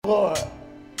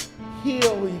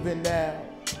heal even now.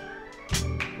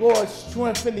 Lord,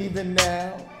 strengthen even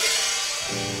now.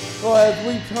 Lord, as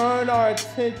we turn our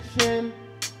attention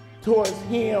towards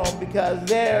him, because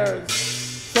there's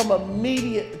some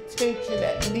immediate attention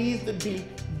that needs to be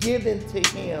given to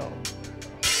him.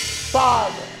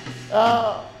 Father,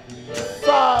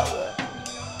 Father,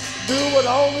 do what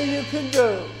only you can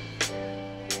do.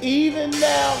 Even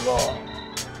now, Lord,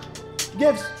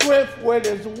 give strength where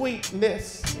there's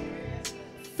weakness.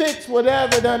 Fix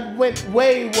whatever done went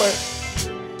wayward,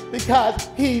 because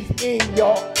he's in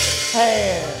your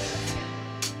hands.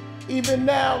 Even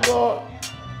now, Lord,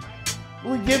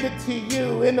 we give it to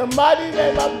you. In the mighty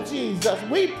name of Jesus,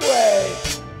 we pray.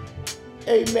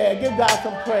 Amen. Give God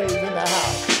some praise in the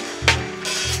house.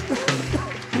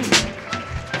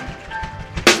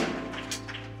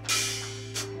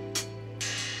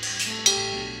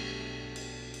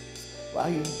 While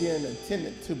he's being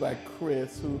attended to by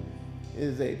Chris, who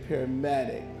is a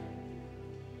paramedic,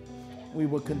 we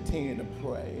will continue to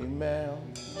pray. Amen.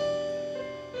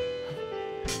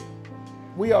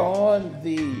 We are on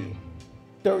the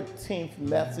 13th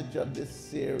message of this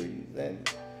series, and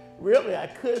really I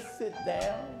could sit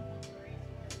down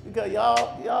because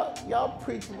y'all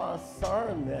preached my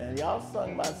sermon, y'all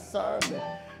sung my sermon.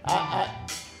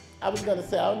 I was gonna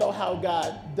say I don't know how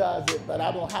God does it, but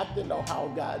I don't have to know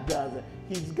how God does it.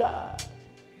 He's God.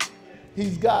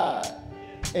 He's God.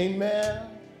 Amen.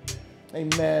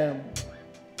 Amen.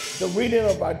 The reading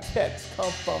of our text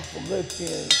comes from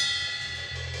Philippians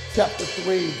chapter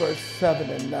 3, verse 7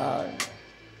 and 9.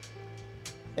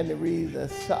 And it reads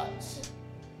as such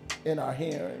in our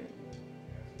hearing.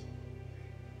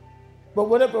 But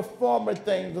whatever former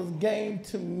things was gained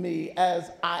to me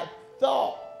as I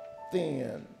thought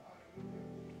then,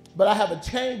 but I have a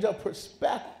change of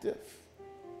perspective.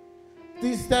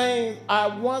 These things I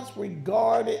once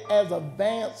regarded as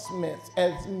advancements,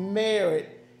 as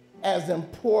merit, as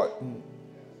important.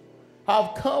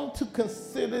 I've come to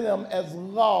consider them as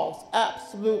lost,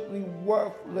 absolutely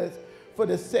worthless for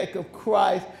the sake of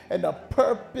Christ and the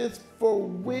purpose for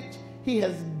which he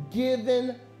has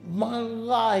given my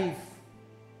life.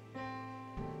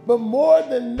 But more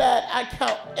than that, I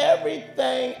count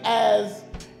everything as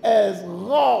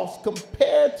lost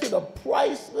compared to the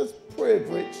priceless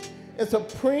privilege and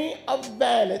supreme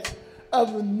advantage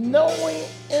of knowing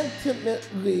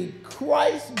intimately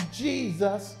Christ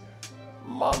Jesus,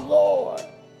 my Lord,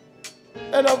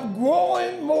 and of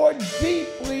growing more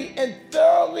deeply and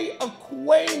thoroughly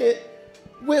acquainted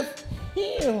with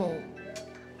him,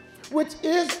 which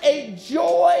is a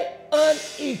joy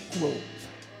unequaled.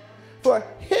 For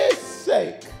his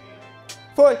sake,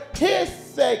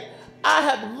 I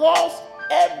have lost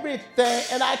everything,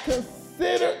 and I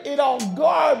consider it all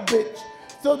garbage,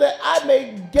 so that I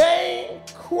may gain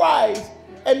Christ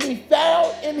and be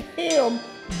found in him,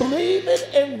 believing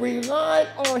and relying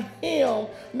on him,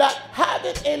 not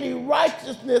having any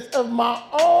righteousness of my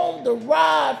own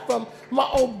derived from my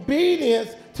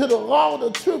obedience to the law,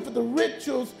 the truth of the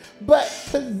rituals, but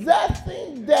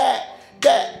possessing that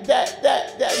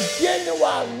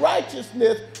genuine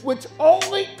righteousness which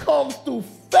only comes through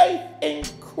faith in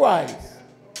Christ.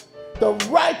 The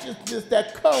righteousness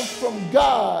that comes from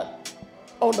God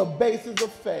on the basis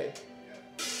of faith.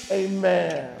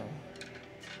 Amen.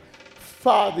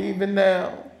 Father, even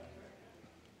now,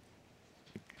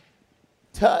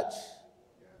 touch.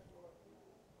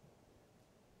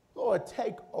 Lord,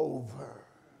 take over.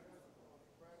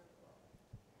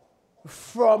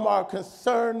 From our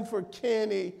concern for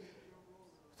Kenny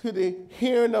to the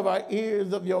hearing of our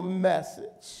ears of your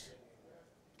message.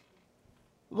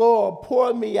 Lord,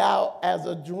 pour me out as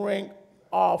a drink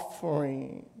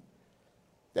offering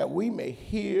that we may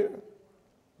hear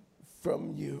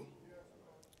from you.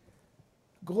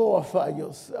 Glorify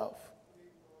yourself.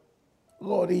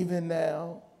 Lord, even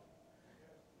now,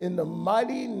 in the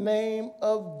mighty name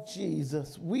of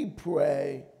Jesus, we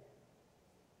pray.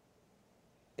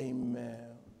 Amen.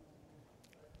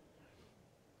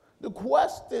 The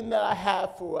question that I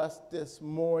have for us this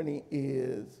morning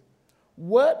is,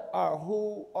 what or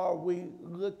who are we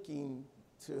looking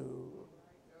to?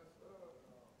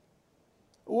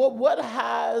 What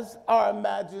has our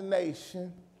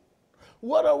imagination?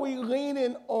 What are we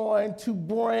leaning on to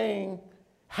bring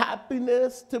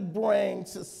happiness, to bring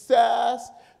success,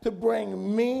 to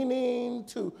bring meaning,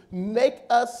 to make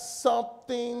us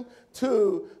something,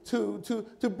 to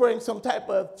bring some type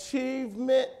of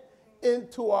achievement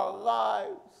into our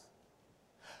lives?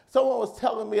 Someone was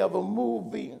telling me of a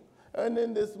movie, and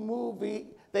in this movie,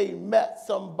 they met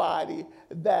somebody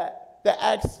that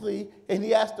actually, and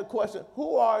he asked the question,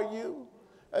 who are you?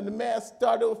 And the man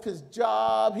started with his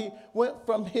job. He went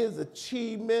from his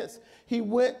achievements.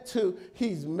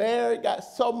 He's married, got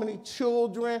so many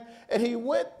children. And he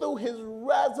went through his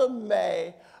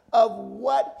resume of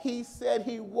what he said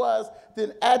he was.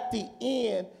 Then at the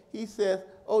end, he says,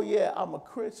 oh yeah, I'm a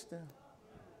Christian.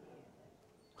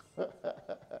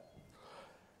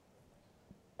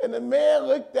 And the man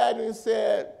looked at him and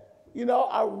said, you know,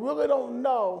 I really don't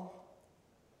know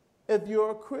if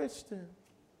you're a Christian.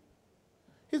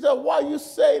 He said, why you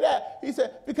say that? He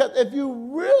said, because if you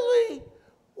really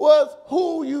was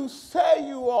who you say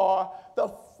you are,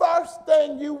 the first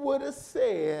thing you would have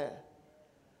said,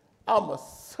 I'm a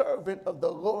servant of the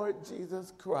Lord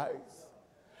Jesus Christ.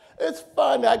 It's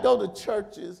funny, I go to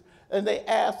churches and they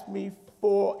ask me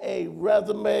for a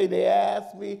resume. They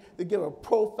ask me to give a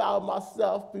profile of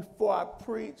myself before I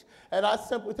preach. And I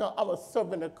simply tell them I'm a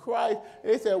servant of Christ.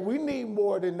 And they said, we need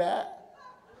more than that.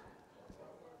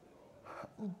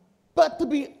 But to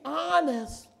be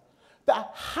honest, the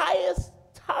highest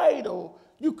title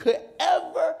you could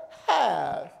ever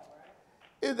have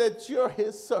is that you're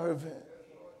his servant.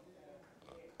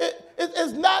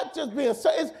 It's not just being a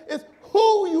servant, it's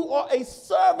who you are a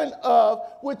servant of,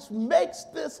 which makes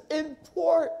this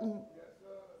important.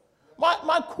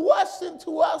 My question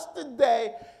to us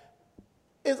today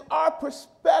is our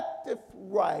perspective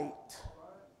right?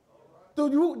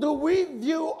 Do we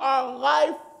view our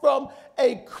life from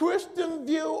a Christian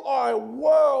view or a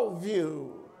world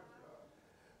view?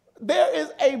 There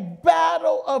is a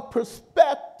battle of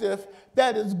perspective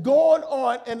that is going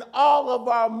on in all of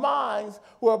our minds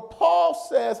where Paul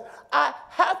says, I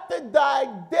have to die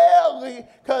daily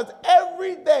because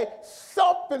every day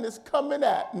something is coming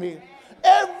at me.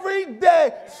 Every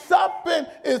day something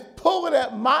is pulling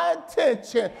at my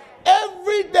attention.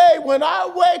 Every day when I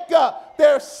wake up,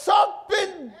 there's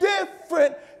something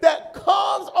different that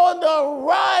comes on the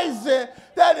horizon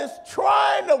that is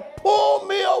trying to pull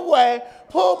me away,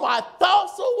 pull my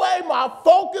thoughts away, my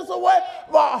focus away,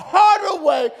 my heart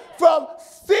away from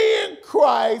seeing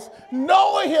Christ,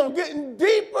 knowing him, getting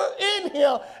deeper in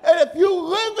him. And if you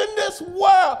live in this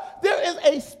world, there is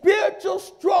a spiritual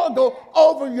struggle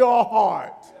over your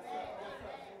heart.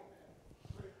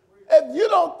 If you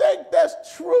don't think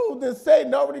that's true, then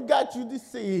Satan already got you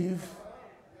deceived.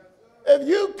 If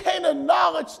you can't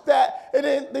acknowledge that,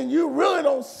 then you really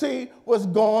don't see what's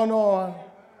going on.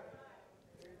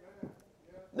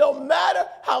 No matter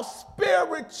how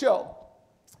spiritual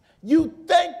you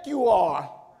think you are,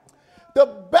 the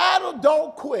battle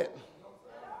don't quit.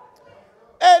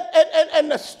 And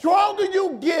the stronger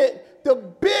you get, the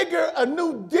bigger a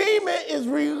new demon is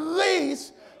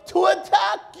released to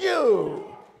attack you.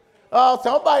 Oh,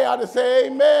 somebody ought to say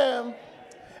amen.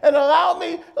 And allow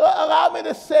me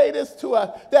to say this to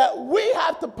us, that we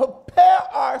have to prepare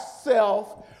ourselves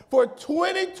for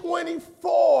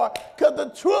 2024, because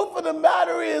the truth of the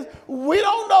matter is we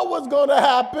don't know what's going to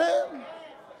happen.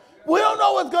 We don't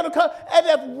know what's going to come. And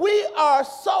if we are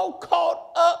so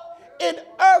caught up in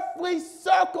earthly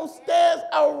circumstance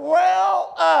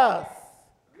around us,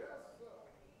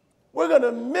 we're going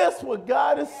to miss what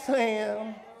God is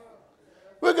saying.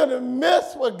 We're going to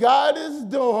miss what God is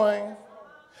doing.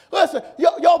 Listen,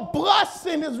 your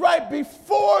blessing is right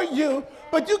before you,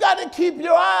 but you got to keep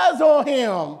your eyes on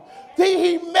him.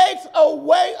 He makes a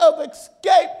way of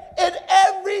escape in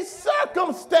every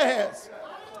circumstance.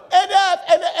 And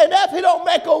if he don't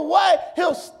make a way,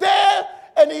 he'll stand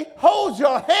and he holds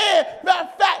your hand. Matter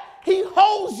of fact, he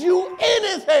holds you in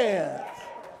his hands.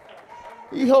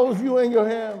 He holds you in your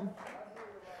hand.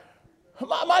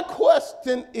 My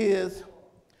question is,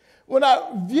 when I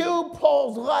view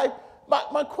Paul's life,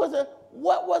 my question,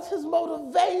 what was his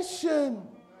motivation?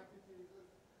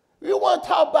 You want to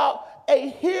talk about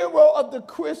a hero of the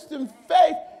Christian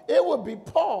faith, it would be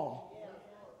Paul.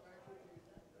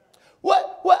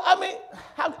 I'm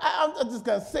just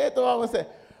going to say it the wrong way. Say,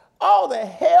 all the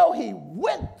hell he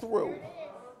went through.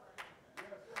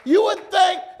 You would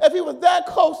think if he was that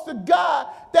close to God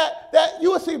that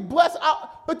you would see blessed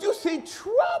out, but you see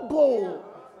trouble.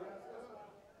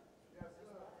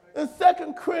 In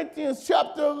 2 Corinthians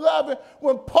chapter 11,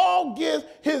 when Paul gives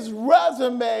his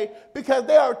resume, because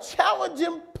they are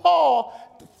challenging Paul,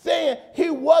 saying he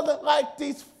wasn't like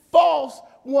these false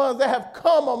ones that have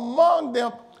come among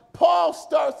them, Paul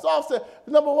starts off saying,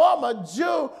 number one, I'm a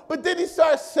Jew, but then he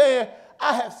starts saying,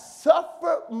 I have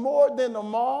suffered more than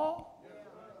them all.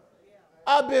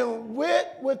 I've been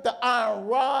whipped with the iron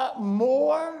rod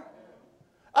more.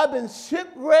 I've been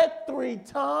shipwrecked 3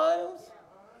 times.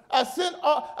 I spent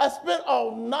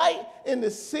all night in the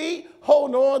sea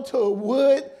holding on to a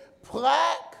wood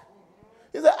plaque.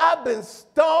 He said, I've been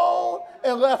stoned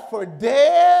and left for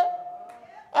dead.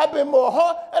 I've been more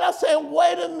hard. And I'm saying,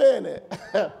 wait a minute.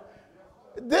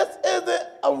 This isn't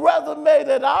a resume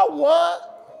that I want.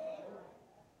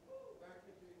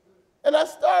 And I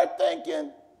started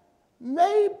thinking,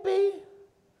 maybe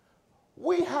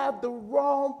we have the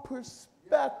wrong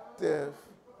perspective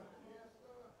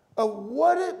of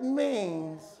what it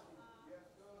means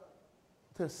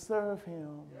to serve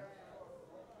him.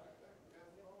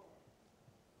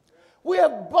 We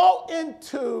have bought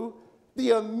into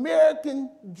the American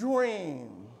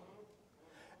dream,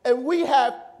 and we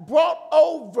have brought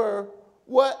over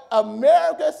what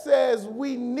America says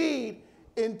we need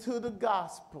into the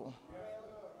gospel.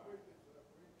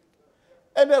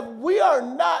 And if we are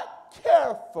not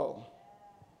careful,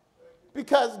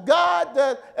 because if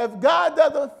God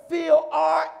doesn't feel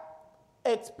our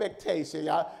expectation,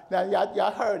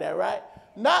 y'all heard that, right?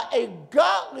 Not a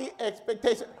godly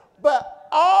expectation, but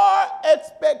our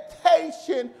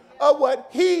expectation of what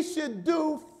he should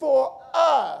do for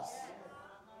us.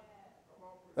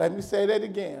 Let me say that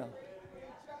again.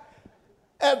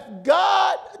 If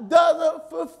God doesn't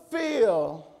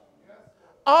fulfill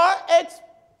our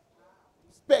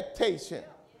expectation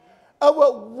of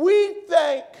what we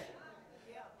think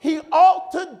he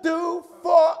ought to do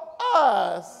for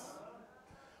us,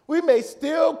 we may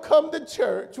still come to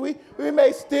church. We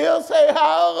may still say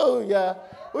hallelujah.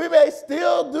 We may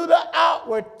still do the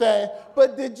outward thing.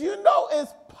 But did you know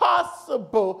it's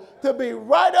possible to be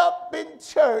right up in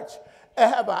church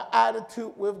and have an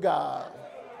attitude with God?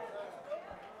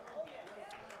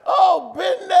 Oh,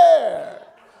 been there,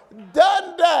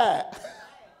 done that.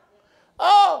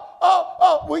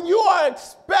 When you are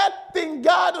expecting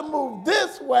God to move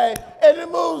this way and it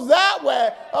moves that way,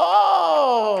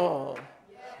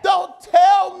 don't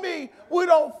tell me we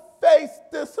don't face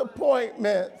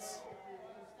disappointments.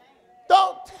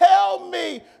 Don't tell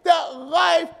me that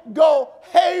life go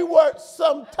hayward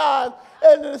sometimes.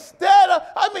 And instead of,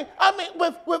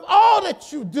 with all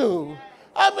that you do,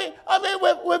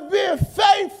 with being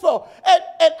faithful,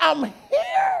 and I'm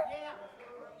here.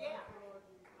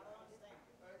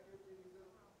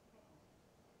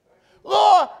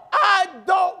 Lord, I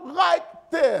don't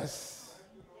like this.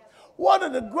 One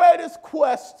of the greatest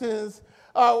questions,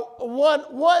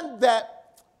 one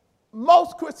that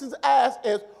most Christians ask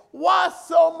is, why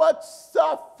so much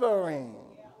suffering?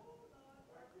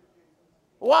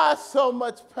 Why so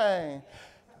much pain?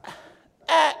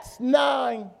 Acts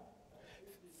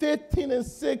 9:15 and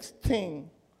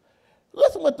 16.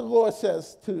 Listen what the Lord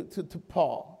says to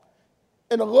Paul.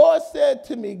 And the Lord said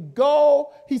to me,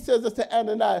 go, he says this to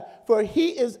Ananias, for he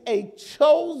is a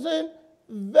chosen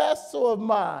vessel of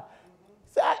mine.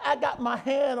 See, I got my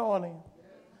hand on him.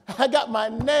 I got my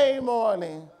name on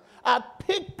him. I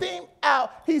picked him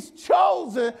out. He's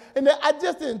chosen, and I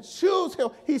just didn't choose him.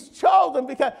 He's chosen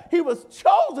because he was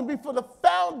chosen before the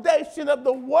foundation of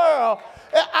the world.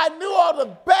 And I knew all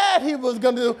the bad he was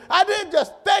going to do. I didn't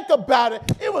just think about it.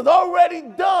 It was already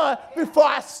done before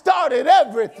I started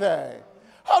everything.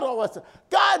 Hold on one second.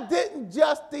 God didn't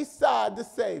just decide to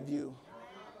save you.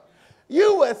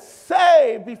 You were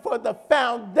saved before the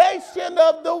foundation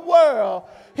of the world.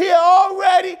 He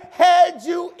already had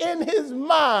you in his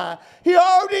mind. He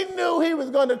already knew he was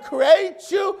going to create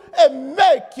you and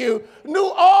make you.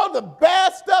 Knew all the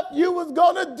bad stuff you was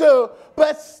going to do.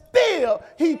 But still,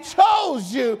 he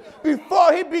chose you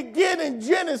before he began in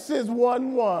Genesis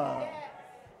 1:1.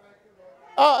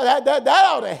 That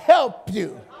ought to help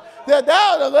you. That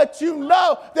ought to let you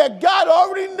know that God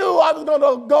already knew I was going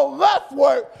to go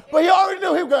leftward, but he already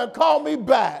knew he was going to call me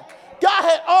back. God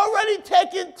had already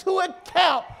taken into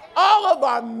account all of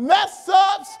our mess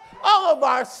ups, all of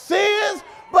our sins,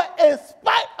 but in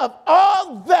spite of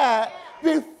all that,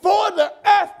 before the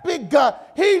earth begun,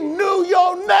 he knew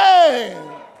your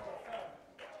name.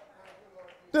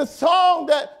 The song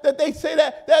that they say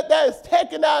that is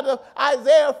taken out of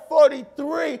Isaiah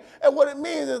 43, and what it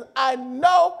means is, I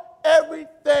know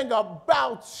everything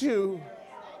about you.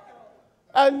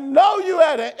 I know you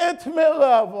at an intimate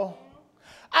level.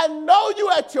 I know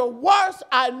you at your worst.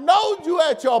 I know you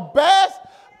at your best.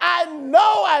 I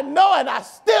know, and I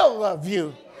still love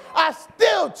you. I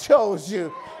still chose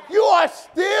you. You are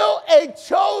still a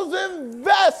chosen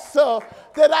vessel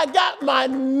that I got my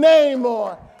name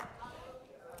on.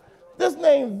 This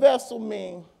name vessel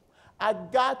means I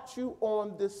got you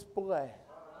on display.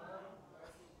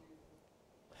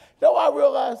 You know, I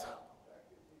realize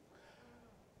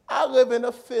I live in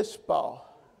a fishbowl.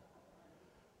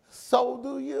 So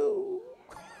do you.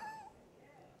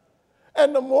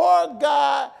 And the more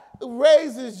God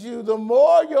raises you, the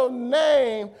more your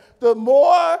name, the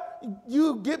more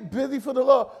you get busy for the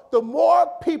Lord, the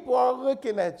more people are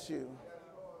looking at you.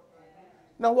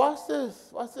 Now watch this,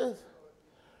 watch this.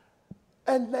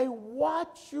 And they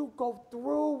watch you go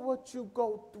through what you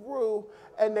go through,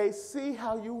 and they see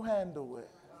how you handle it.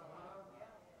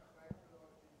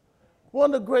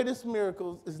 One of the greatest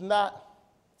miracles is not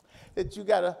that you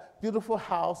got a beautiful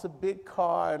house, a big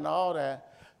car, and all that.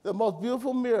 The most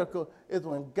beautiful miracle is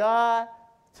when God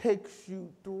takes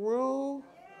you through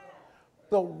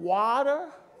the water,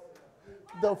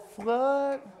 the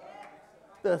flood,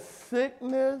 the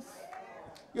sickness,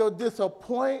 your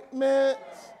disappointments,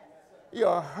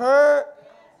 your hurt,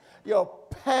 your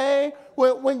pain.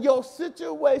 When your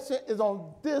situation is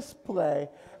on display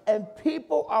and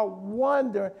people are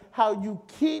wondering how you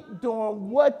keep doing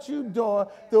what you're doing,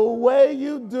 the way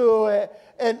you do it,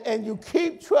 and you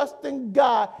keep trusting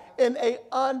God in an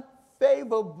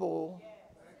unfavorable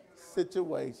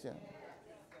situation.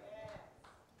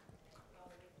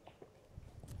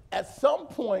 At some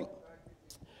point,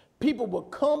 people will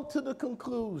come to the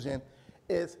conclusion,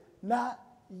 it's not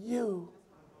you,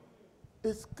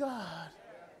 it's God.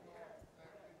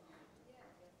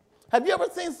 Have you ever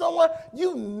seen someone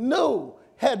you knew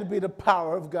had to be the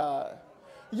power of God?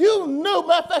 You knew,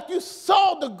 matter of fact, you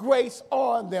saw the grace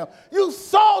on them. You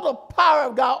saw the power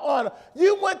of God on them.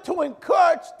 You went to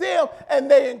encourage them,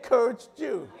 and they encouraged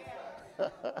you.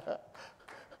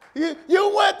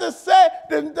 You went to say,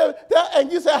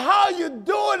 and you said, how are you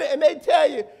doing it? And they tell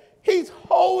you, he's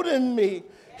holding me.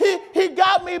 He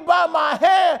got me by my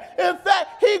hand. In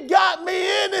fact, he got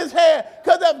me in his hand.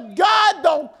 Because if God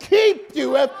don't keep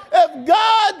you, if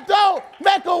God don't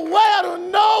make a way out of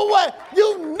no way,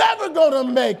 you never going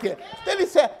to make it. Then he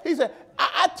said,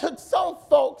 I took some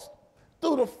folks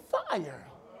through the fire.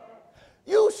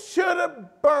 You should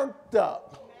have burnt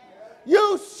up.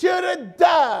 You should have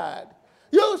died.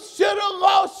 You should have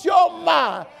lost your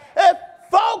mind. If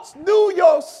folks knew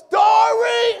your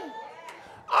story,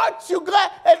 aren't you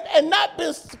glad? And not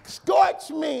been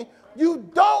scorched mean you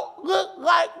don't look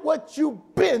like what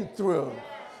you've been through.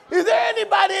 Is there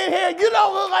anybody in here you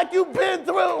don't look like you've been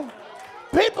through?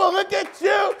 People look at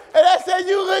you and they say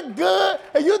you look good,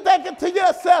 and you thinking to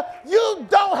yourself, you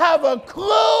don't have a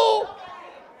clue.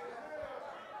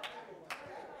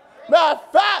 Matter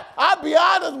of fact, I'll be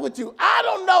honest with you, I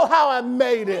don't know how I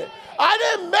made it. I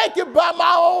didn't make it by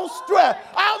my own strength.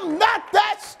 I'm not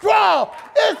that strong.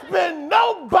 It's been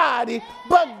nobody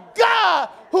but God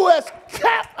who has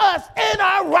kept us in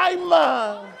our right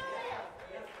mind.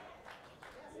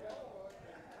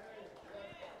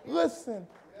 Listen,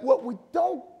 what we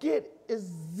don't get is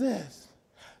this.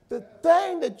 The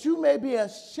thing that you may be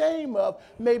ashamed of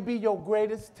may be your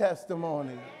greatest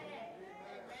testimony.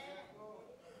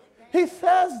 He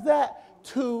says that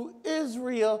to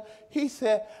Israel. He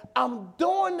said, I'm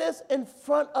doing this in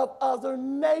front of other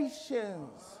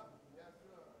nations.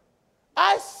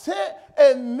 I sent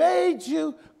and made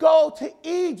you go to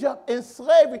Egypt in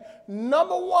slavery.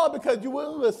 Number one, because you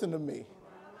wouldn't listen to me.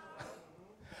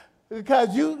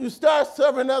 Because you start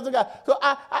serving other guys. So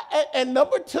and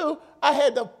number two, I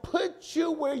had to put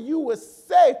you where you were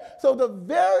safe. So the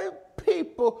very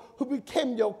people who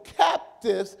became your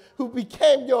captives, who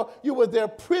became you were their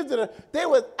prisoner, they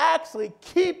was actually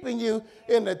keeping you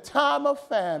in the time of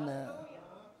famine.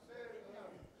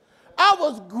 I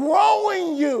was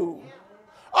growing you.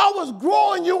 I was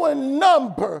growing you in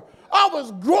number. I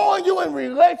was growing you in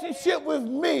relationship with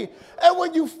me. And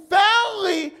when you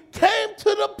finally came to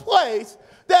the place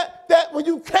that when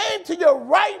you came to your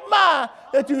right mind,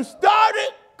 that you started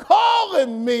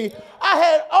calling me, I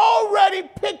had already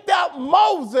picked out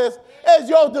Moses as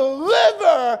your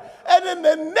deliverer, and in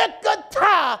the nick of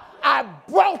time, I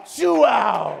brought you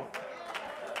out.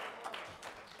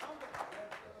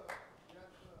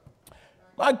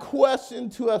 My question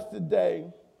to us today,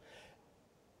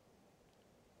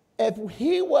 if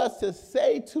he was to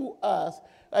say to us,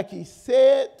 like he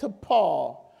said to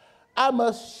Paul, I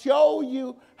must show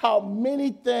you how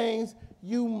many things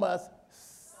you must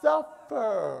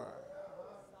suffer.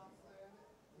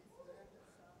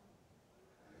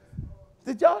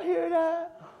 Did y'all hear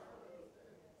that?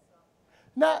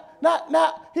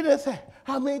 Not, he didn't say,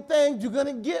 how many things you're going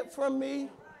to get from me?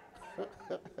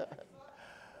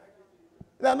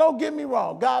 Now, don't get me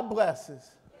wrong. God blesses.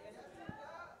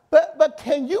 But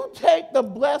can you take the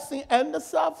blessing and the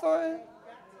suffering?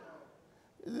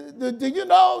 Do you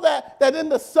know that in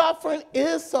the suffering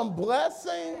is some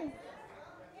blessing?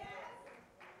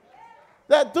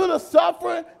 That through the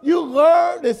suffering you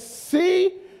learn to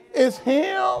see is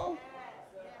him?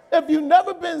 If you've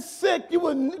never been sick, you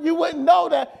wouldn't know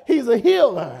that he's a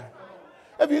healer.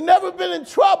 If you've never been in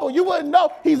trouble, you wouldn't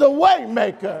know he's a way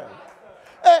maker.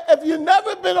 If you've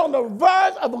never been on the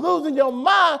verge of losing your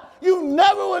mind, you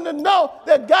never would have known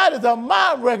that God is a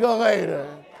mind regulator.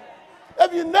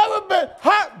 If you've never been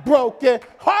heartbroken,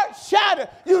 heart shattered,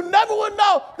 you never would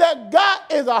know that God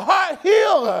is a heart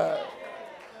healer.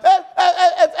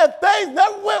 If things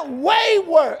never went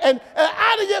wayward and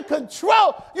out of your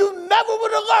control, you never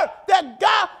would have learned that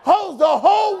God holds the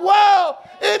whole world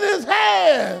in his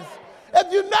hands.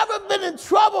 If you've never been in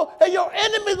trouble and your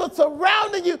enemies were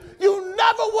surrounding you, you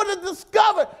never would have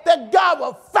discovered that God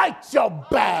will fight your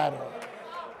battle.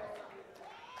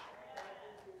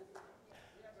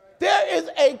 There is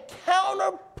a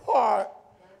counterpart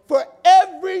for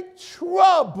every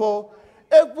trouble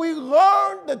if we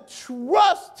learn to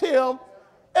trust him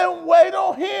and wait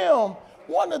on him.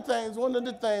 One of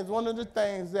the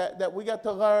things that we got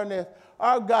to learn is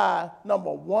our God,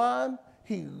 number one,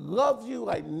 he loves you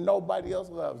like nobody else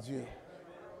loves you.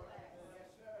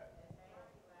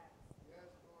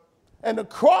 And the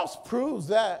cross proves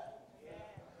that.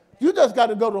 You just got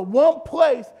to go to one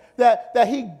place that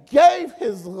he gave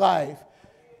his life.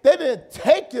 They didn't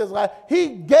take his life. He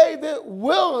gave it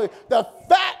willingly. The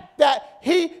fact that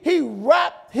he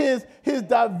wrapped his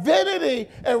divinity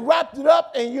and wrapped it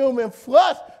up in human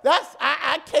flesh,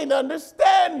 I can't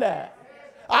understand that.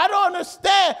 I don't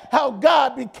understand how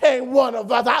God became one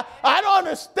of us. I don't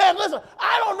understand. Listen,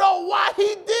 I don't know why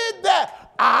he did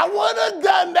that. I would have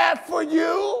done that for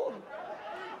you.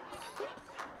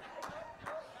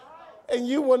 And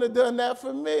you wouldn't have done that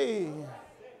for me.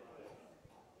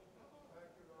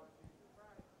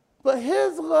 But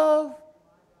his love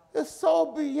is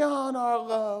so beyond our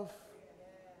love.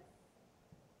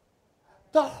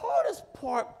 The hardest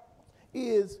part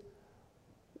is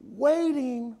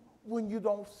waiting when you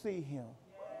don't see him.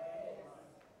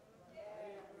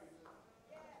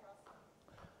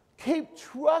 Keep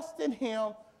trusting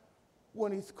him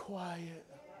when he's quiet.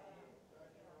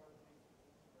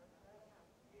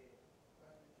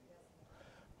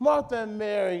 Martha and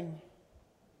Mary,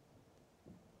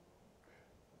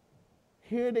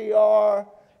 here they are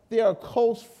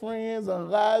close friends of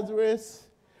Lazarus.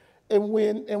 And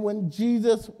when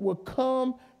Jesus will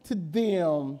come to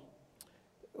them,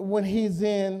 when he's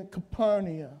in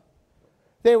Capernaum,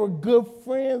 they were good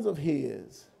friends of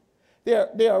his.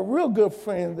 They are real good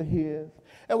friends of his.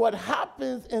 And what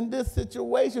happens in this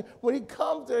situation, when he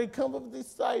comes there, he comes with a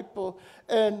disciple,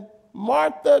 and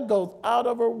Martha goes out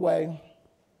of her way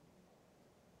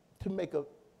to make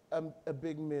a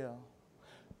big meal.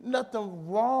 Nothing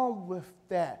wrong with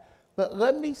that. But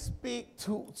let me speak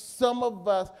to some of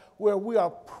us where we are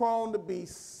prone to be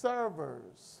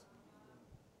servers,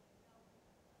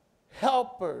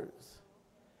 helpers,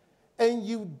 and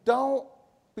you don't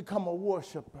become a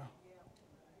worshiper.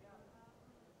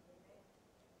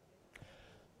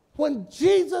 When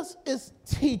Jesus is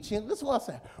teaching, listen to what I'm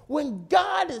saying. When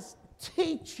God is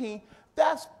teaching,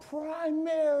 that's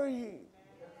primary.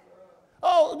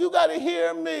 Oh, you got to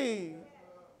hear me.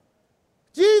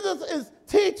 Jesus is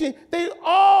teaching. They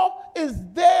all is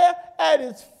there at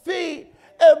his feet.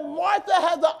 And Martha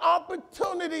has the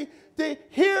opportunity to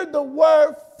hear the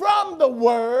word from the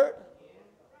word.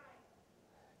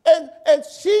 And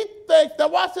she thinks, now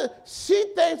watch this, she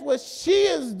thinks what she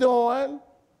is doing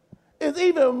is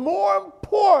even more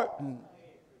important.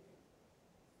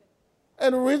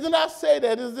 And the reason I say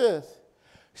that is this.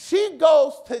 She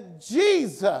goes to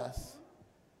Jesus.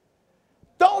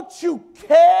 Don't you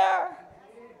care?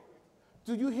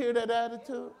 Do you hear that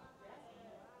attitude?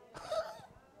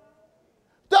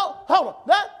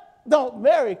 Don't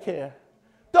Mary care.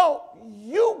 Don't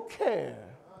you care?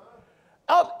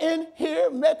 I'm in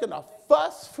here making a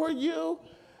fuss for you,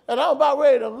 and I'm about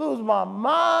ready to lose my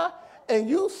mind, and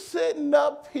you sitting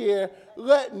up here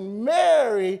letting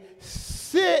Mary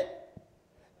sit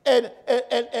and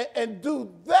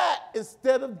do that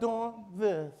instead of doing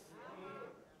this.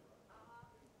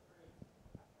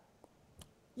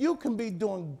 You can be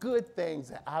doing good things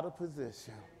and out of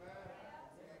position.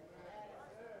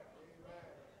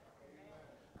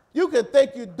 You can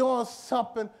think you're doing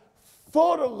something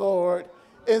for the Lord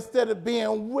instead of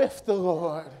being with the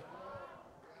Lord.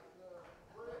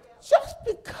 Just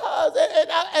because,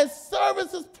 and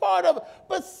service is part of it,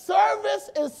 but service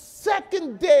is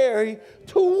secondary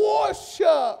to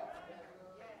worship.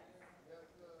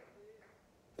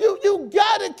 You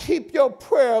got to keep your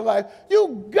prayer life.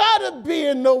 You got to be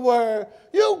in the Word.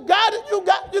 You got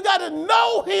to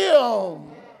know Him.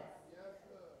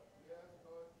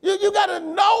 You got to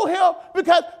know him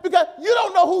because you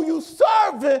don't know who you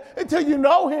serving until you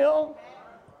know him.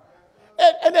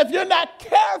 And if you're not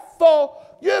careful,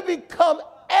 you become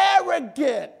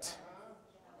arrogant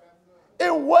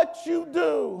in what you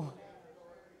do.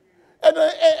 And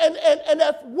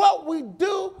if what we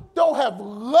do don't have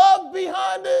love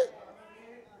behind it,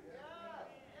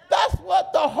 that's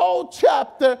what the whole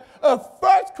chapter of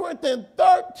 1 Corinthians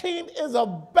 13 is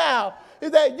about,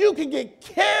 is that you can get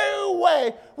carried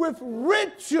away with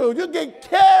ritual. You get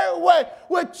carried away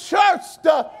with church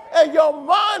stuff, and your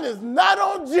mind is not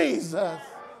on Jesus.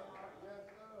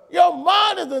 Your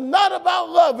mind is not about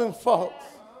loving folks.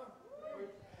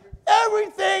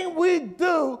 Everything we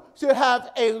do should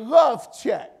have a love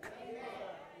check.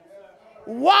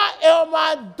 Why am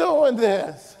I doing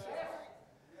this?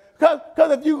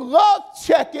 Because if you love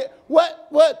check it,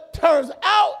 what turns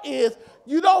out is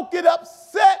you don't get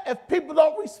upset if people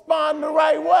don't respond the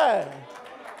right way.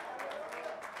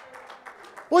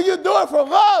 When you do it for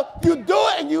love, you do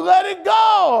it and you let it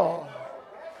go.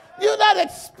 You're not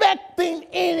expecting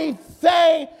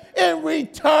anything in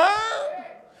return.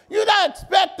 You're not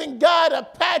expecting God to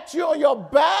pat you on your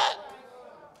back.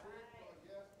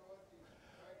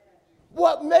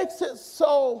 What makes it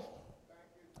so,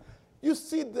 you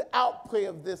see the outplay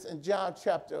of this in John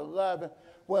chapter 11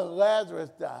 when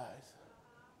Lazarus dies.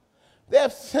 They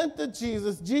have sent to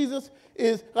Jesus. Jesus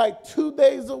is like 2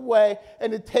 days away,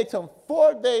 and it takes him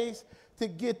 4 days to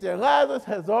get there. Lazarus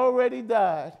has already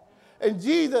died, and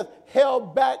Jesus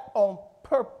held back on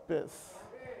purpose.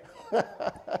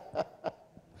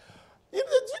 Did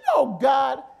you know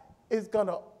God is going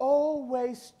to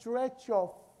always stretch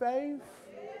your faith?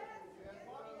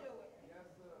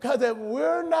 Because if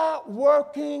we're not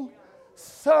working,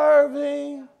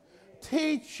 serving,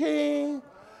 teaching,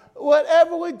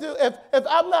 whatever we do, if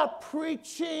I'm not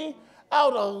preaching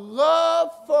out of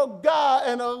love for God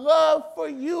and a love for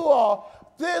you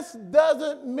all, this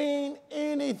doesn't mean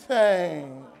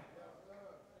anything.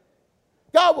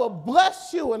 God will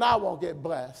bless you and I won't get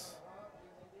blessed.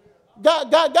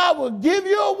 God will give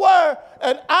you a word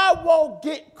and I won't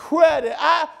get credit.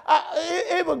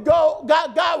 It will go,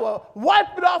 God will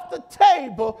wipe it off the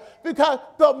table because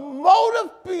the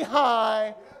motive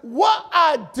behind what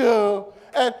I do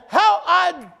and how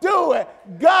I do it,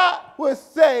 God will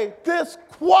say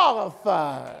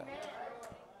disqualified.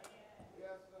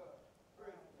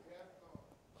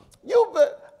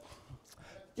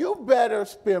 You better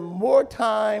spend more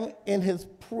time in his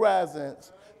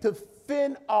presence to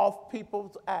fend off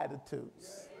people's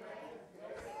attitudes.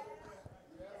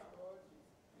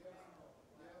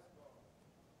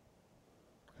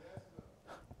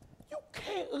 You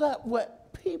can't let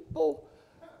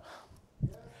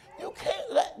you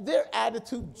can't let their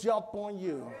attitude jump on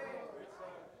you.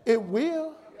 It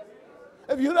will.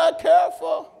 If you're not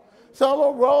careful,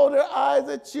 someone roll their eyes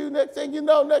at you. Next thing you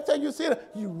know, next time you see them,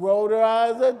 you roll their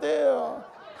eyes at them.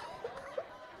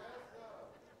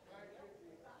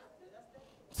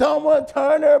 Someone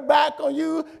turn their back on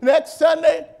you next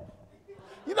Sunday.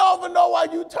 You don't even know why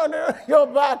you turn your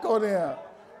back on them.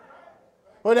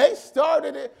 When they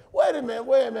started it, wait a minute.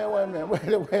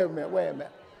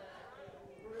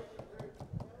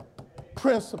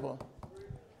 Principle.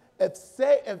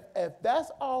 If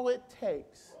that's all it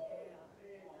takes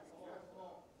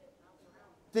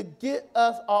to get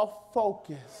us off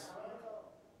focus,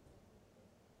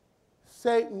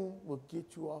 Satan will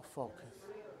get you off focus.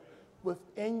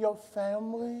 Within your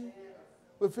family,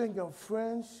 within your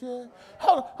friendship.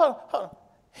 Hold on.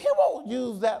 He won't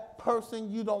use that person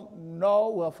you don't know.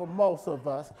 Well, for most of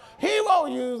us, he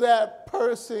won't use that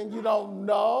person you don't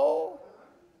know.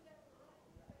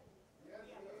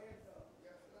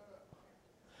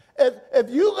 If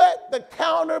you let the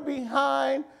counter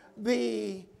behind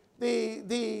the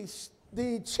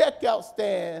checkout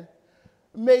stand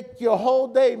make your whole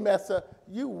day mess up,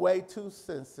 you way too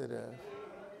sensitive.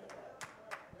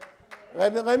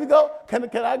 Let me go. Can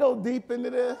I go deep into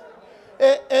this?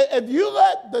 If you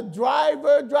let the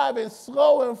driver driving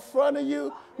slow in front of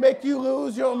you make you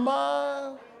lose your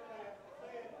mind,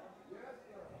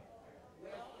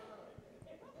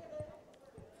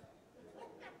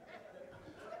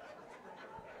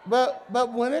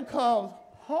 but when it comes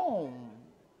home,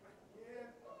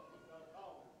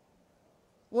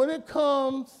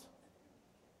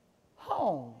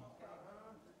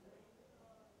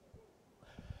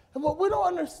 and what we don't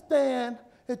understand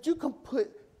is you can put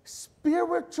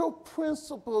spiritual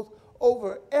principles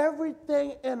over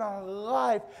everything in our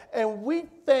life, and we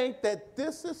think that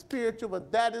this is spiritual, but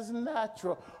that is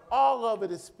natural. All of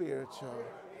it is spiritual.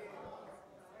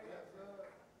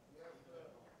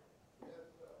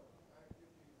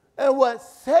 And what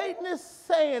Satan is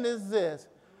saying is this: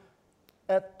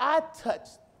 if I touch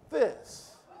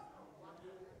this,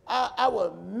 I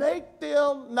will make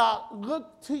them not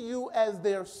look to you as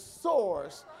their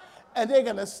source, and they're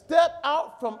going to step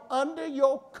out from under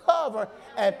your cover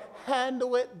and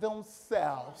handle it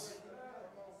themselves.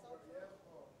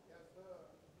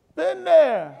 Been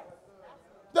there,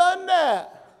 done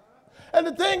that. And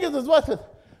the thing is what's this?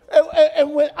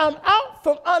 And when I'm out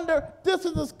from under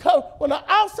this cover, when I'm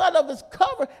outside of his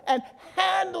cover and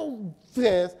handle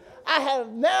this, I have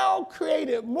now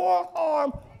created more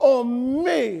harm on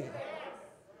me.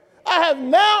 I have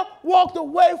now walked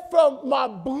away from my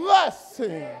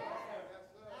blessing.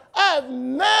 I have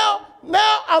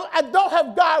I don't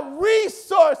have God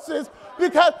resources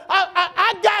because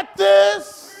I got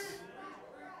this.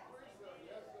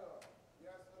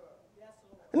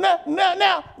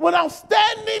 Now, when I'm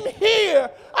standing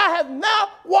here, I have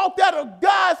now walked out of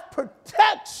God's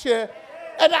protection,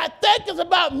 and I think it's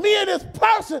about me and this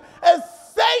person, and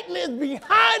Satan is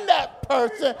behind that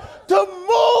person to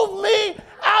move me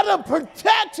out of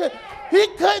protection. He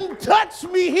couldn't touch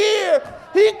me here.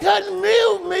 He couldn't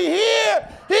move me here.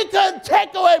 He couldn't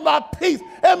take away my peace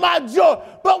and my joy.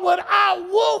 But when I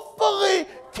willfully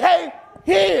came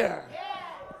here,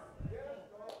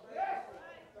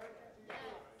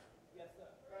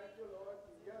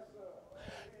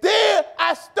 then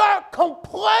I start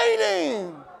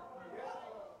complaining.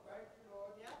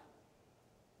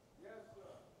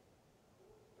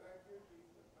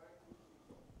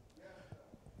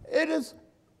 It is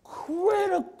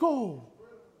critical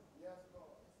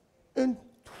in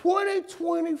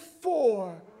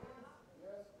 2024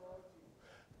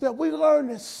 that we learn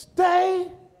to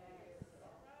stay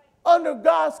under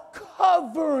God's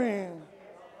covering.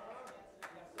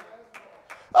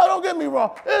 Oh, don't get me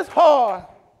wrong. It's hard.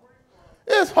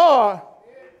 It's hard.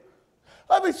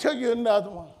 Let me show you another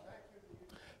one.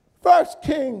 1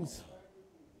 Kings.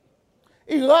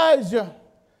 Elijah.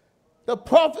 The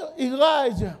prophet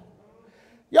Elijah.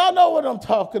 Y'all know what I'm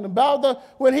talking about.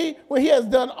 When he has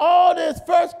done all this,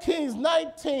 1 Kings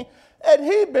 19, and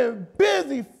he been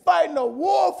busy fighting a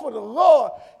war for the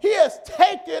Lord. He has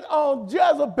taken on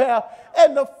Jezebel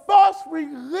and the false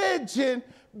religion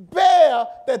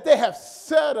Baal that they have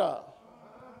set up.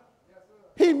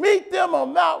 He meet them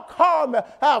on Mount Carmel.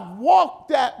 I've walked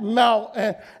that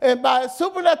mountain, and by his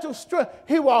supernatural strength,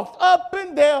 he walked up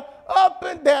and down, up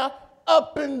and down,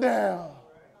 up and down.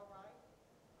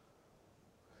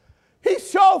 He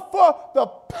showed forth the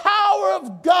power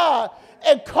of God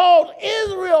and called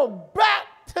Israel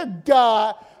back to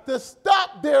God to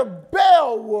stop their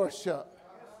Baal worship.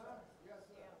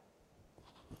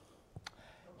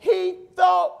 He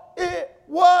thought it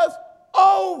was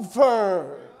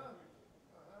over.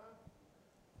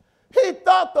 He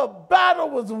thought the battle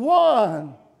was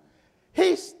won.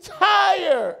 He's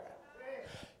tired.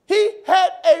 He had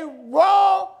a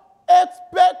wrong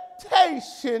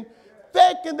expectation,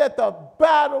 thinking that the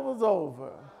battle was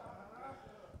over.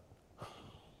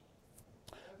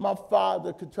 My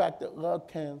father contracted lung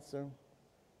cancer,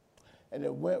 and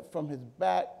it went from his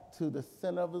back to the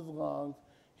center of his lungs.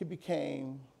 He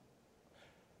became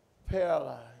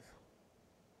paralyzed.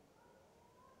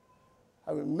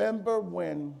 I remember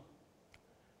when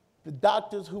the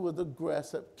doctors who was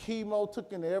aggressive,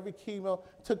 took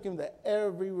him to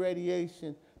every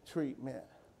radiation treatment.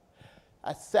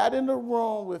 I sat in the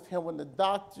room with him when the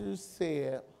doctors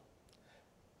said,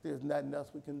 there's nothing else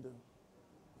we can do.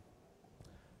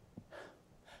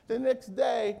 The next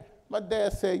day, my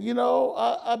dad said,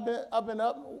 I've been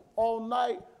up all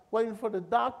night waiting for the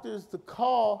doctors to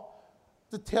call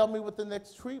to tell me what the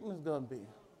next treatment is going to be.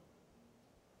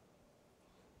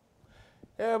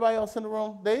 Everybody else in the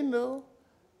room, they knew.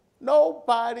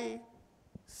 Nobody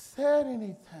said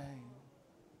anything.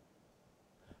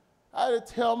 I had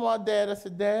to tell my dad, I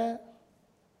said, Dad,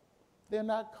 they're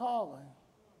not calling.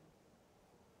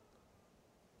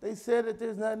 They said that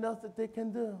there's nothing else that they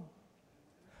can do.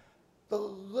 The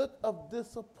look of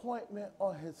disappointment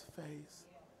on his face.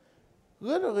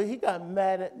 Literally, he got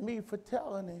mad at me for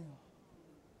telling him.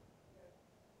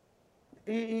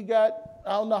 He got,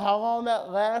 I don't know how long that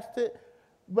lasted,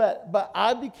 but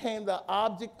I became the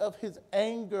object of his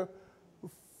anger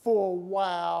for a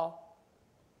while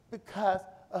because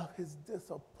of his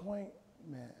disappointment.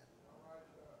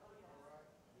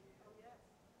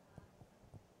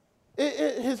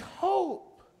 His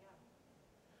hope,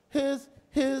 it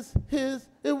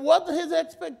wasn't his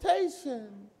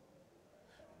expectation.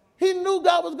 He knew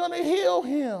God was going to heal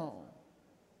him.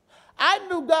 I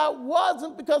knew God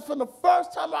wasn't because from the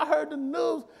first time I heard the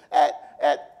news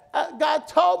at God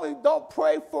told me don't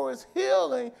pray for his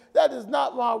healing. That is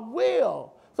not my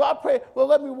will. So I prayed, well,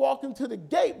 let me walk him to the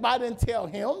gate, but I didn't tell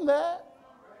him that.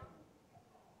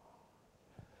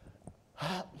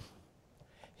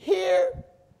 Here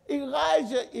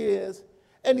Elijah is,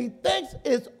 and he thinks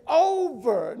it's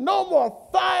over. No more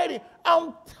fighting.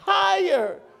 I'm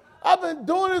tired. I've been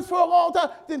doing this for a long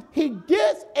time. Then he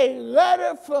gets a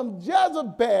letter from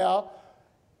Jezebel.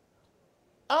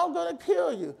 I'm going to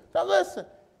kill you. Now listen,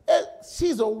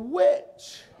 she's a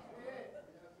witch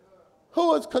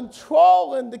who is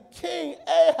controlling the king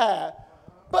Ahab.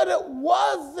 But it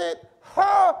wasn't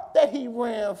her that he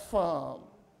ran from.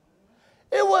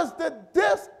 It was the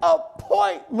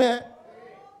disappointment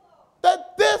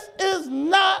that this is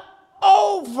not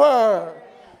over.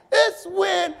 It's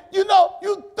when, you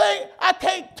think I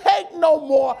can't take no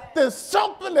more, then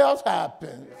something else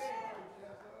happens.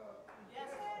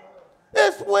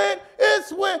 It's when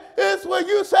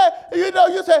you say,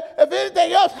 if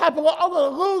anything else happens, I'm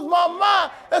going to lose my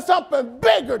mind and something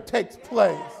bigger takes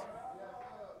place.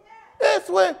 It's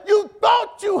when you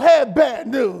thought you had bad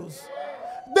news,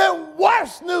 then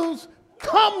worse news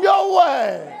come your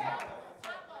way.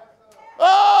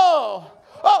 Oh,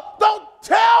 don't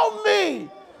tell me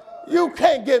you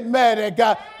can't get mad at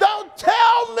God. Don't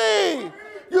tell me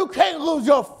you can't lose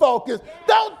your focus.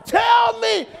 Don't tell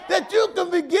me that you can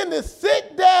begin to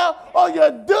sit down or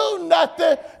you do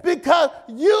nothing because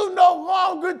you no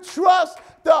longer trust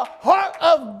the heart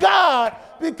of God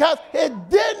because it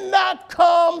did not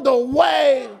come the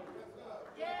way.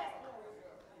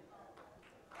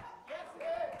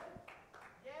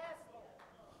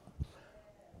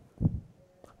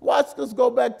 Let's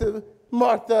go back to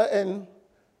Martha and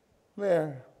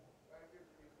Mary.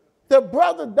 Their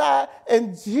brother died,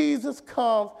 and Jesus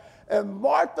comes, and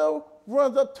Martha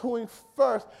runs up to him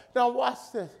first. Now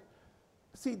watch this.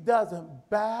 She doesn't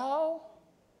bow.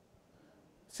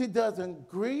 She doesn't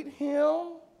greet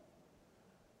him.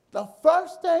 The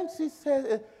first thing she said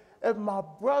is, if my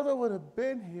brother would have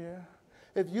been here,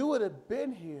 if you would have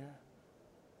been here,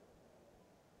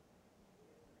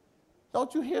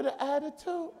 don't you hear the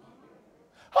attitude?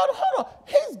 Hold on.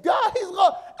 He's God. He's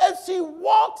Lord. And she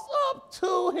walks up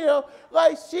to him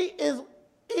like she is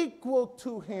equal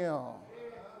to him.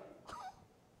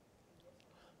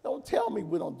 Don't tell me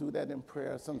we don't do that in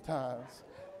prayer sometimes.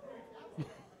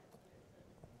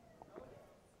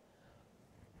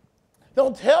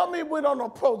 Don't tell me we don't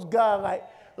approach God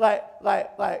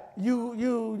like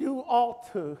you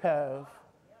ought to have.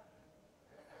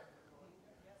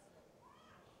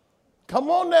 Come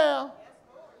on now.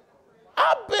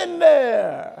 I've been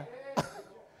there.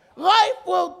 Life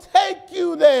will take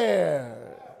you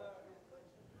there.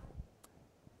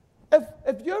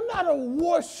 If you're not a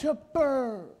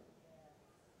worshiper,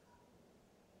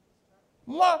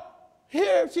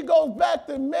 here she goes back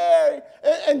to Mary,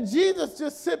 and Jesus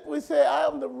just simply said, I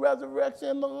am the resurrection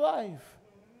and the life.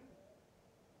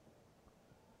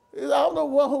 I'm the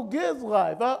one who gives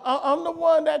life. I'm the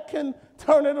one that can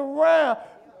turn it around.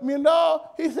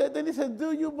 He said,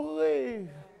 do you believe?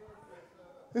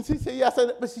 And she said, yes,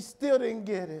 but she still didn't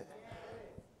get it.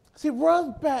 She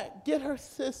runs back, get her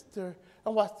sister,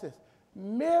 and watch this.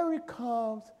 Mary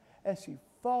comes, and she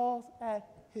falls at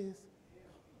his feet.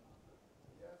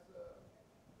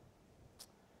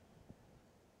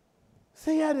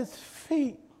 See, at his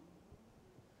feet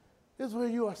is where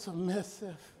you are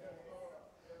submissive.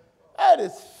 At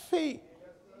his feet.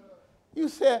 You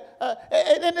said,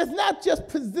 and it's not just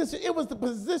position, it was the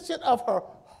position of her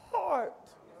heart.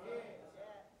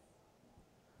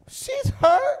 She's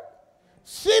hurt.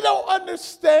 She don't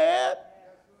understand.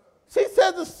 She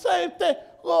says the same thing.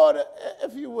 Lord,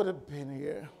 if you would have been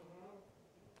here,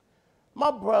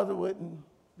 my brother wouldn't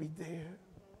be there.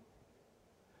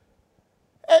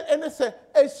 And it said,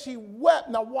 as she wept,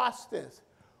 now watch this.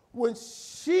 When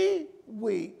she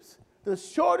weeps, the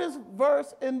shortest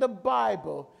verse in the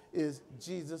Bible is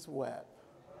Jesus wept.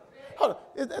 Hold on,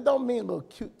 it don't mean little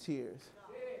cute tears.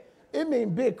 It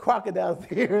means big crocodile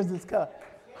tears.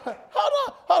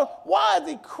 Hold on. Why is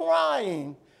he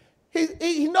crying?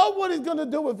 He knows what he's going to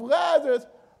do with Lazarus,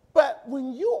 but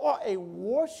when you are a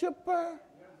worshiper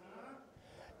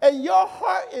and your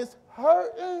heart is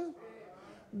hurting,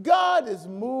 God is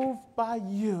moved by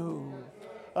you.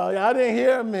 Oh, y'all didn't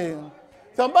hear me.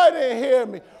 Somebody didn't hear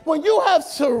me. When you have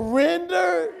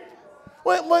surrendered,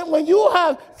 when you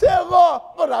have said, Lord,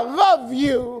 but I love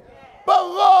you, but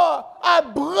Lord, I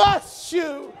bless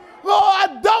you. Lord,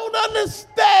 I don't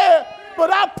understand, but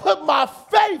I put my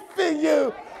faith in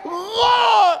you.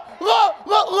 Lord,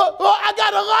 I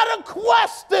got a lot of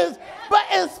questions, But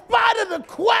in spite of the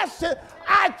question,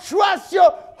 I trust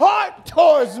your heart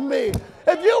towards me.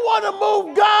 If you want to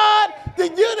move God,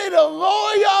 then you need to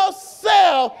lower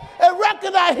yourself and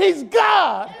recognize he's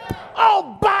God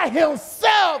all by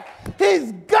himself.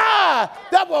 He's God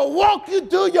that will walk you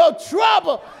through your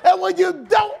trouble. And when you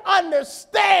don't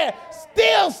understand,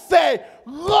 still say,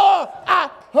 Lord, I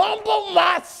humble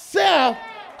myself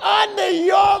under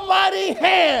your mighty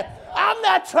hand. I'm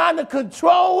not trying to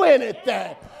control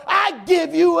anything. I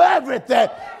give you everything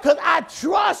because I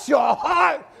trust your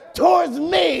heart towards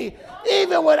me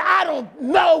even when I don't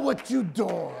know what you're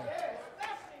doing.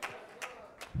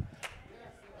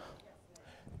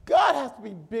 God has to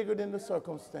be bigger than the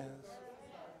circumstance.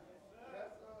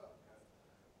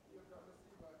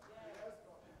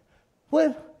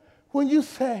 When you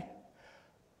say,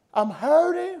 I'm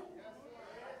hurting,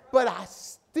 but I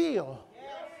still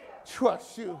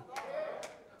trust you.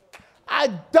 I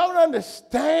don't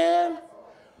understand,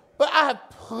 but I have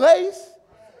placed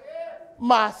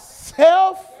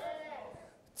myself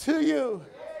to you.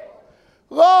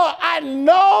 Lord, I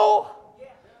know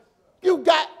you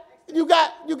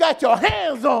got your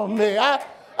hands on me.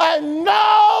 I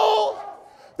know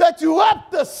that you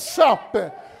up to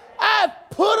something. I've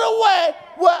put away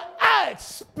what I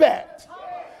expect.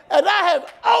 And I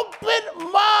have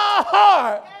opened my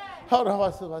heart. Hold on,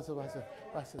 watch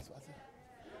this.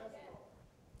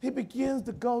 He begins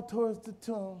to go towards the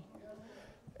tomb.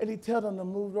 And he tells them to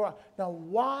move around. Now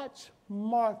watch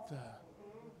Martha.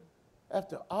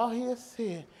 After all he has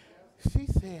said, she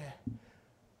said,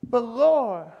 but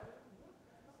Lord,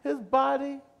 his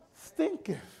body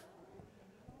stinketh.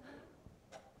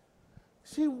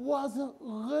 She wasn't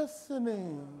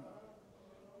listening.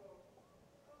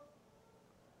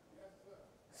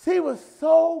 She was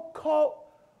so caught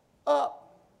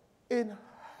up in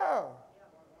her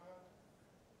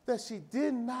that she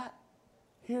did not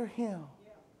hear him.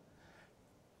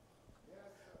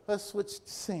 Let's switch the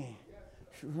scene.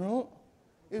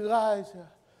 Elijah,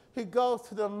 he goes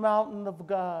to the mountain of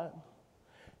God.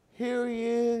 Here he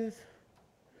is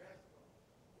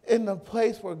in the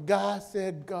place where God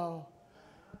said go.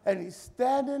 And he's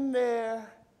standing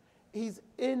there. He's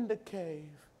in the cave.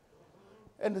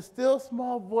 And the still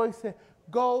small voice said,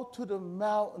 go to the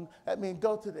mountain.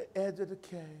 Go to the edge of the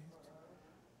cave.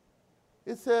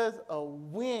 It says a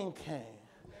wind came.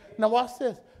 Now watch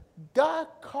this. God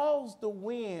caused the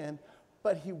wind,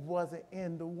 but he wasn't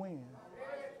in the wind.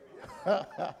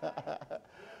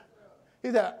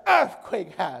 He said, an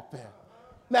earthquake happened.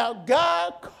 Now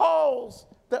God caused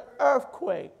the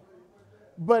earthquake,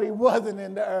 but he wasn't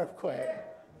in the earthquake.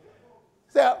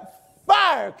 So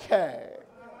fire came.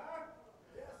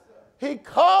 He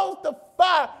caused the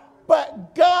fire,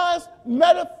 but God's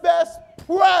manifest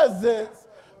presence,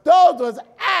 those was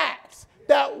acts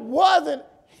that wasn't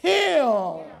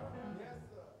him.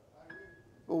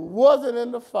 Wasn't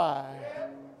in the fire.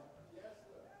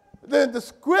 Then the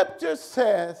scripture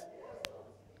says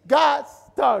God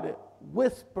started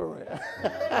whispering.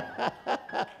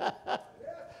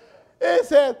 It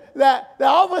says that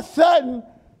all of a sudden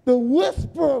the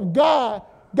whisper of God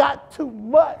got too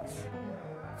much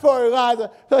for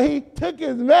Elijah. So he took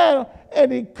his mantle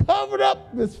and he covered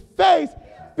up his face,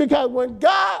 because when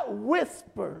God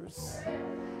whispers,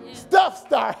 stuff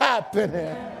starts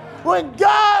happening. When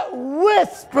God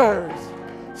whispers,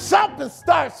 something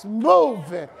starts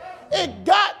moving. It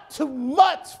got too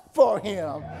much for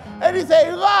him. And he said,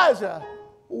 Elijah,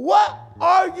 what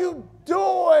are you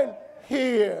doing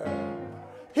here?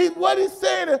 What he's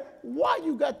saying is, why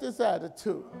you got this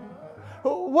attitude?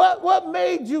 What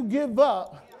made you give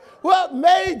up? What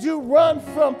made you run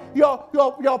from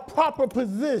your proper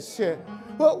position?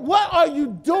 What are you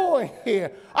doing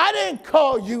here? I didn't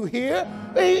call you here.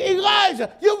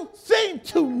 Elijah, you've seen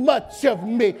too much of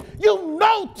me. You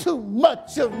know too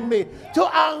much of me to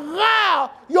allow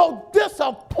your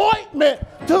disappointment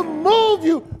to move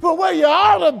you from where you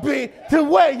ought to be to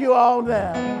where you are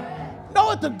now. Know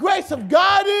what the grace of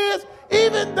God is?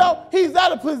 Even though he's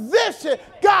out of position,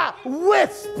 God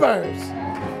whispers.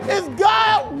 Is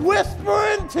God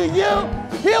whispering to you?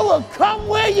 He will come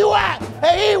where you at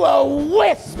and he will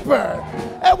whisper.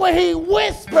 And when he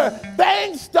whispers,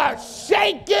 things start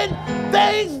shaking,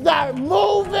 things start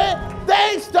moving,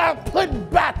 things start putting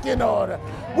back in order.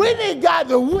 We need God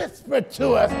to whisper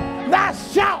to us, not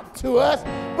shout to us,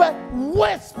 but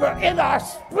whisper in our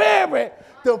spirit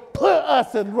to put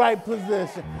us in right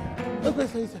position. Look what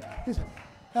he said. He said,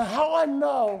 now how I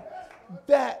know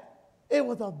that it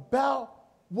was about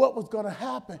what was going to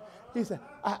happen. He said,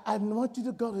 I want you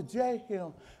to go to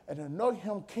Jehu and anoint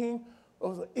him king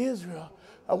over Israel.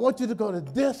 I want you to go to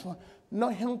this one,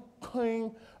 anoint him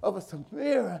king over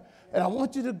Samaria. And I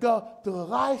want you to go to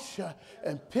Elisha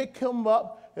and pick him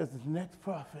up as the next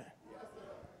prophet.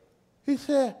 He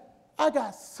said, I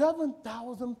got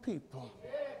 7,000 people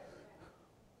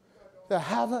that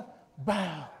haven't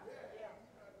bowed.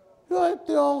 You ain't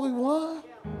the only one.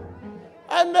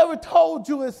 I never told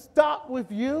you it stopped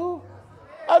with you.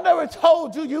 I never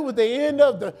told you you were the end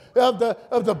of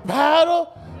the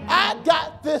battle. I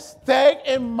got this thing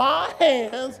in my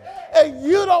hands, and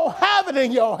you don't have it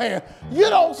in your hand. You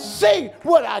don't see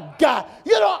what I got.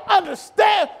 You don't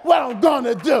understand what I'm going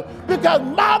to do, because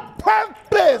my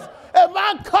purpose and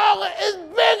my calling is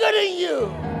bigger than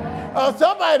you. Oh,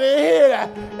 somebody hear that.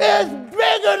 It's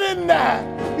bigger than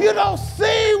that. You don't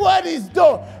see what he's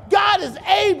doing. God is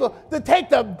able to take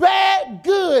the bad,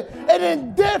 good, and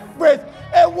indifference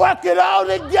and work it all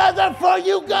together for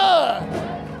you good.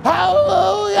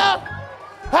 Hallelujah.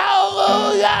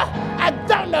 Hallelujah. I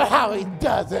don't know how he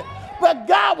does it, but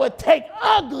God will take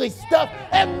ugly stuff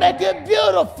and make it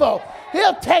beautiful.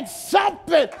 He'll take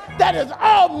something that is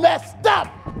all messed up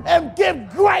and give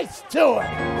grace to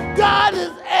it. God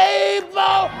is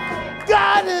able.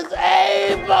 God is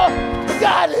able.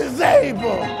 God is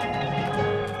able.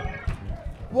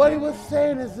 What he was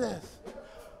saying is this: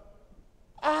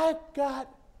 I got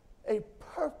a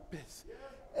purpose,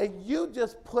 and you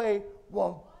just play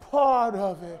one part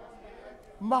of it.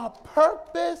 My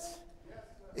purpose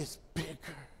is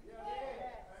bigger.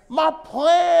 My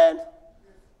plan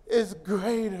is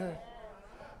greater.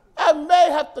 I may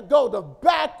have to go the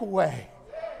back way,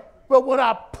 but when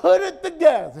I put it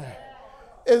together,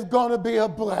 it's going to be a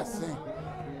blessing.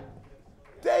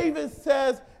 David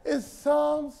says in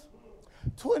Psalms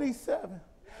 27,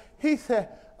 he said,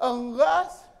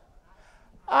 unless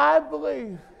I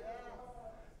believe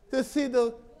to see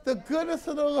the goodness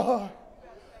of the Lord,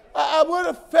 I would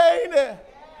have fainted.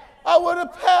 I would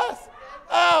have passed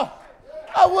out.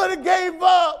 I would have gave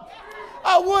up.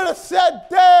 I would have sat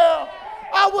down.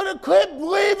 I would have quit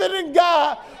believing in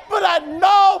God. But I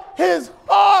know his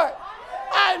heart.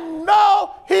 I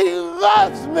know he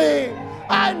loves me.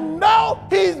 I know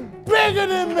he's bigger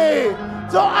than me.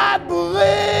 So I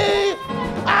believe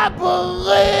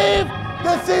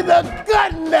to see the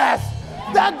goodness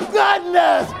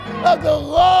of the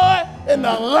Lord in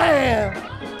the land.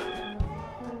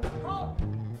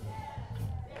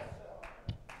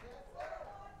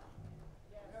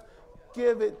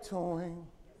 Give it to him.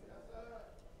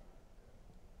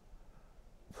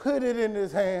 Put it in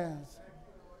his hands.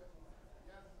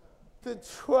 To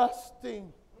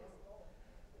trusting.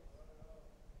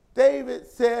 David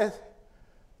says,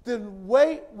 then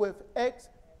wait with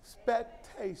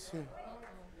expectation.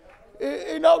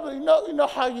 You know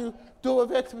how you do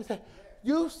with expectation?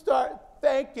 You start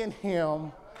thanking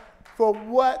him for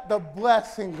what the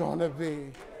blessing gonna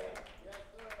be.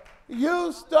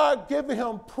 You start giving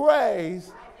him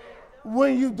praise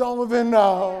when you don't even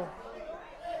know.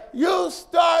 You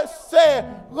start saying,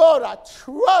 Lord, I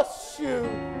trust you.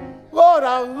 Lord,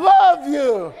 I love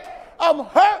you. I'm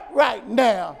hurt right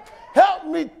now. Help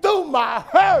me through my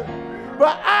hurt.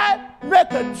 But I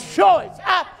make a choice.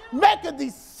 I make a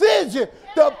decision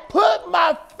to put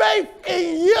my faith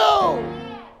in you.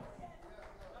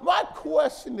 My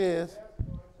question is,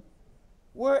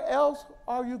 where else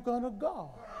are you going to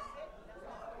go?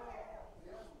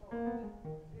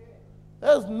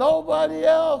 There's nobody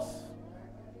else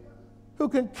who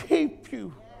can keep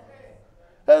you.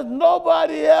 There's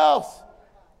nobody else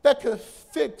that can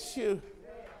fix you.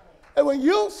 And when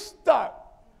you start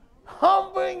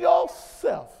humbling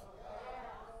yourself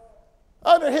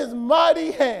under his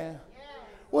mighty hand,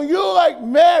 when you like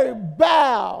Mary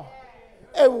bow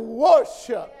and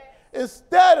worship,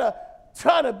 instead of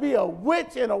trying to be a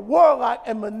witch and a warlock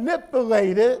and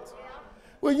manipulate it,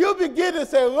 when you begin to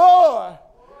say, Lord,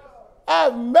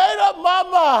 I've made up my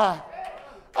mind.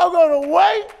 I'm going to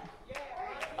wait.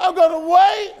 I'm going to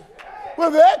wait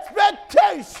with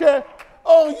expectation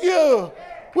on you,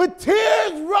 with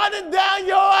tears running down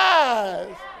your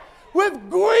eyes, with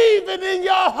grieving in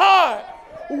your heart.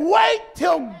 Wait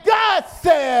till God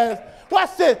says, well, I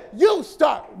said, you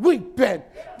start weeping.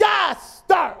 God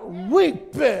start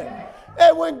weeping.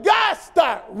 And when God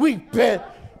start weeping,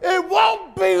 it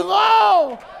won't be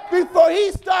long before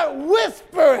he start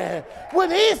whispering.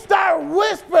 When he start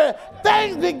whispering,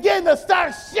 things begin to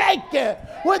start shaking.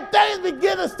 When things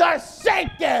begin to start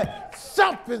shaking,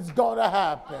 something's going to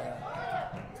happen.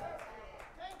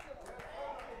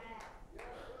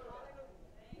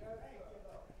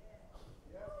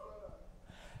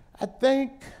 I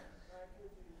think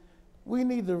we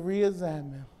need to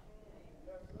reexamine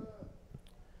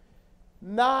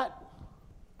not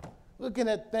looking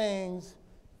at things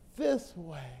this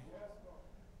way,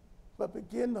 but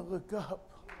begin to look up.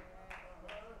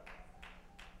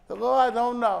 The Lord, I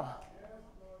don't know.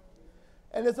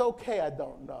 And it's okay I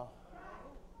don't know.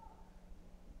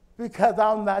 Because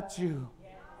I'm not you.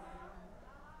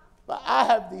 But I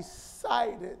have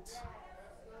decided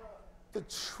to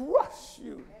trust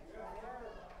you.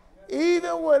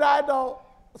 Even when I don't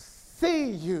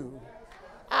see you,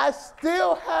 I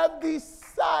still have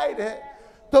decided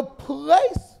to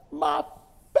place my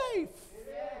faith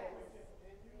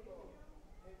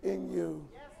in you.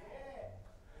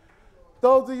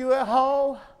 Those of you at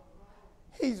home,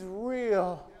 he's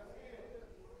real.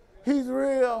 He's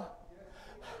real.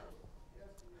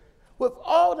 With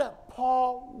all that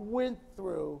Paul went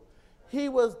through, he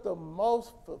was the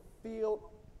most fulfilled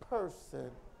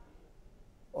person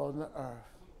on the earth.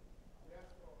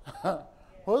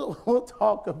 We'll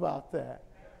talk about that.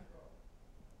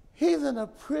 He's in a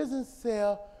prison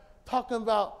cell talking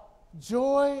about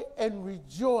joy and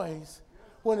rejoice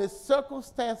when his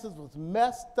circumstances was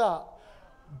messed up,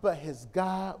 but his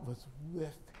God was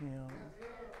with him.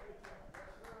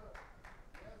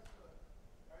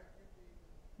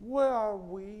 Where are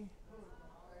we?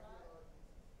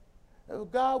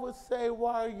 If God would say,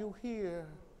 why are you here?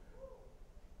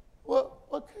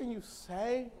 What can you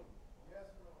say?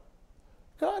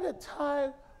 God at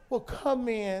times will come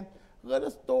in, let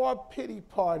us throw our pity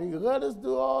party, let us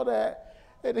do all that,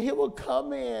 and he will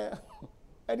come in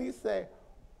and he say,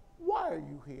 why are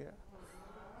you here?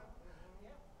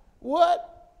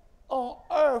 What on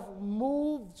earth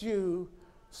moved you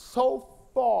so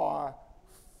far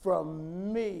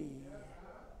from me?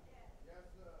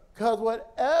 Because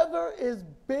whatever is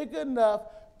big enough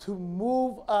to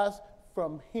move us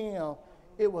from him,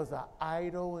 it was an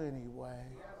idol anyway.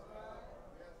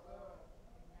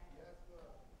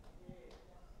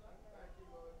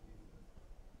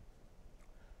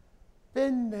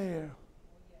 Been there,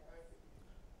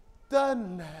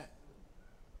 done that.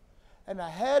 And I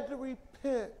had to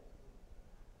repent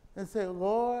and say,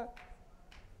 Lord,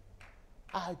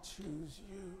 I choose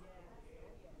you.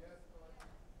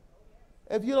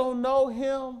 If you don't know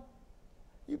him,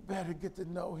 you better get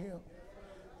to know him.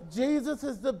 Jesus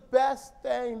is the best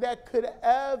thing that could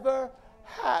ever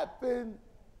happen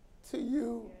to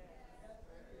you.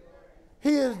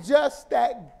 He is just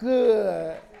that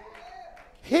good.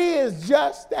 He is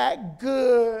just that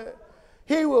good.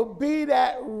 He will be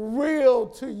that real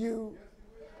to you.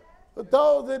 But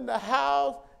those in the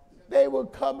house, they will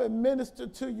come and minister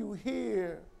to you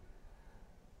here.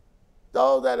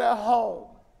 Those that are at home,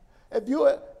 if you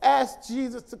ask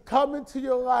Jesus to come into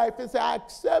your life and say, I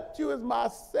accept you as my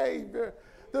Savior,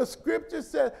 the scripture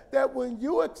says that when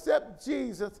you accept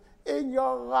Jesus in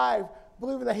your life,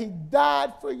 believing that he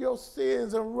died for your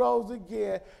sins and rose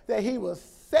again, that he will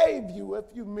save you if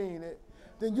you mean it,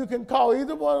 then you can call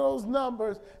either one of those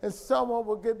numbers and someone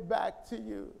will get back to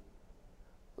you.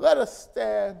 Let us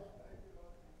stand.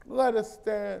 Let us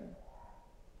stand.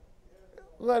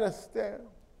 Let us stand.